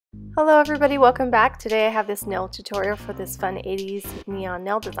Hello everybody, welcome back. Today I have this nail tutorial for this fun 80s neon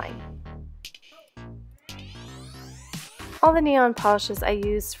nail design. All the neon polishes I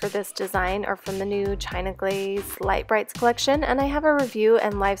used for this design are from the new China Glaze Lite Brites collection, and I have a review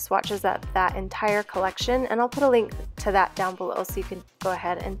and live swatches of that entire collection, and I'll put a link to that down below so you can go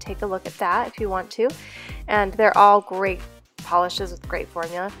ahead and take a look at that if you want to. And they're all great polishes with great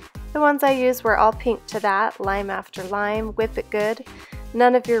formula. The ones I used were all pink to that, lime after lime, whip it good,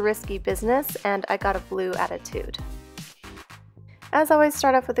 none of your risky business, and I got a blue attitude. As always,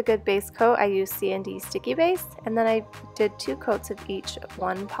 start off with a good base coat. I used C&D Sticky Base, and then I did 2 coats of each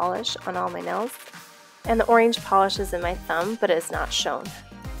one polish on all my nails. And the orange polish is in my thumb, but it is not shown.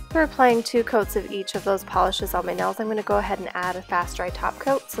 For applying 2 coats of each of those polishes on my nails, I'm going to go ahead and add a fast dry top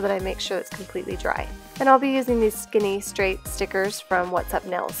coat so that I make sure it's completely dry. And I'll be using these skinny straight stickers from What's Up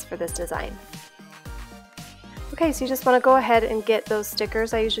Nails for this design. Okay, so you just want to go ahead and get those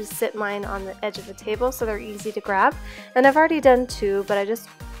stickers. I usually sit mine on the edge of the table so they're easy to grab. And I've already done 2, but I just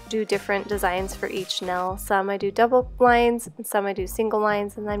do different designs for each nail. Some I do double lines, and some I do single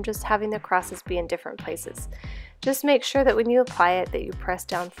lines, and I'm just having the crosses be in different places. Just make sure that when you apply it that you press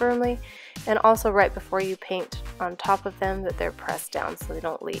down firmly, and also right before you paint on top of them that they're pressed down so they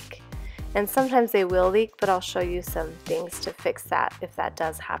don't leak. And sometimes they will leak, but I'll show you some things to fix that if that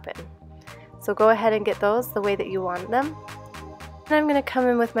does happen. So go ahead and get those the way that you want them. And I'm going to come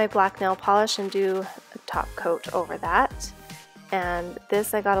in with my black nail polish and do a top coat over that. And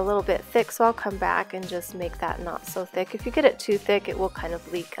this I got a little bit thick, so I'll come back and just make that not so thick. If you get it too thick, it will kind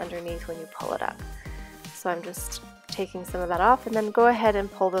of leak underneath when you pull it up. So I'm just taking some of that off, and then go ahead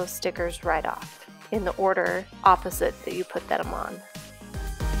and pull those stickers right off in the order opposite that you put them on.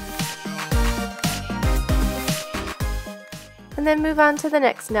 And then move on to the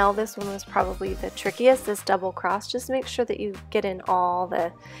next nail. This one was probably the trickiest, this double cross. Just make sure that you get in all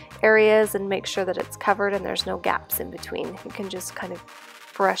the areas and make sure that it's covered and there's no gaps in between. You can just kind of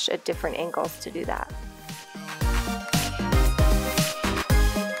brush at different angles to do that.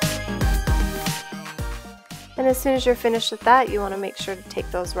 And as soon as you're finished with that, you want to make sure to take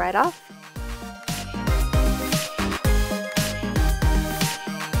those right off.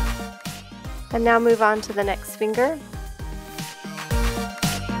 And now move on to the next finger.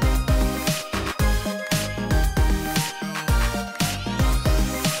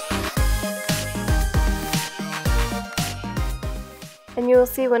 And you will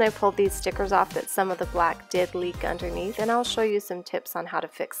see when I pulled these stickers off that some of the black did leak underneath, and I'll show you some tips on how to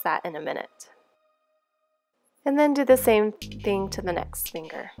fix that in a minute. And then do the same thing to the next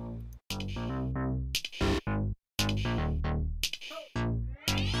finger.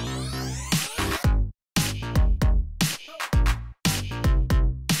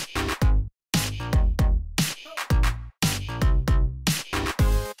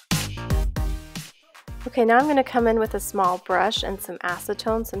 Okay, now I'm going to come in with a small brush and some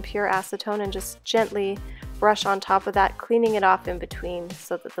acetone, some pure acetone, and just gently brush on top of that, cleaning it off in between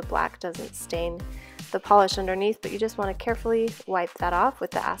so that the black doesn't stain the polish underneath, but you just want to carefully wipe that off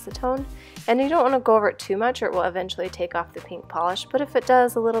with the acetone. And you don't want to go over it too much or it will eventually take off the pink polish, but if it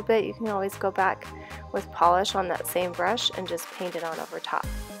does a little bit, you can always go back with polish on that same brush and just paint it on over top.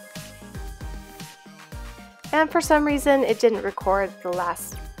 And for some reason it didn't record the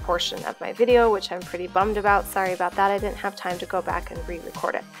last portion of my video, which I'm pretty bummed about. Sorry about that. I didn't have time to go back and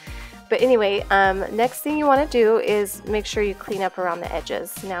re-record it. But anyway, next thing you want to do is make sure you clean up around the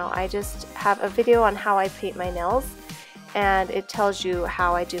edges. Now I just have a video on how I paint my nails, and it tells you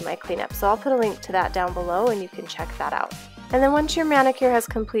how I do my cleanup. So I'll put a link to that down below and you can check that out. And then once your manicure has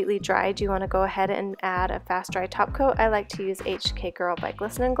completely dried, you want to go ahead and add a fast dry top coat. I like to use HK Girl by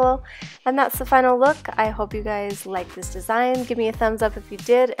Glisten and Glow. And that's the final look. I hope you guys like this design. Give me a thumbs up if you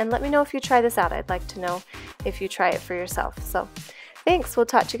did, and let me know if you try this out. I'd like to know if you try it for yourself. So thanks, we'll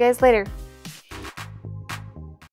talk to you guys later.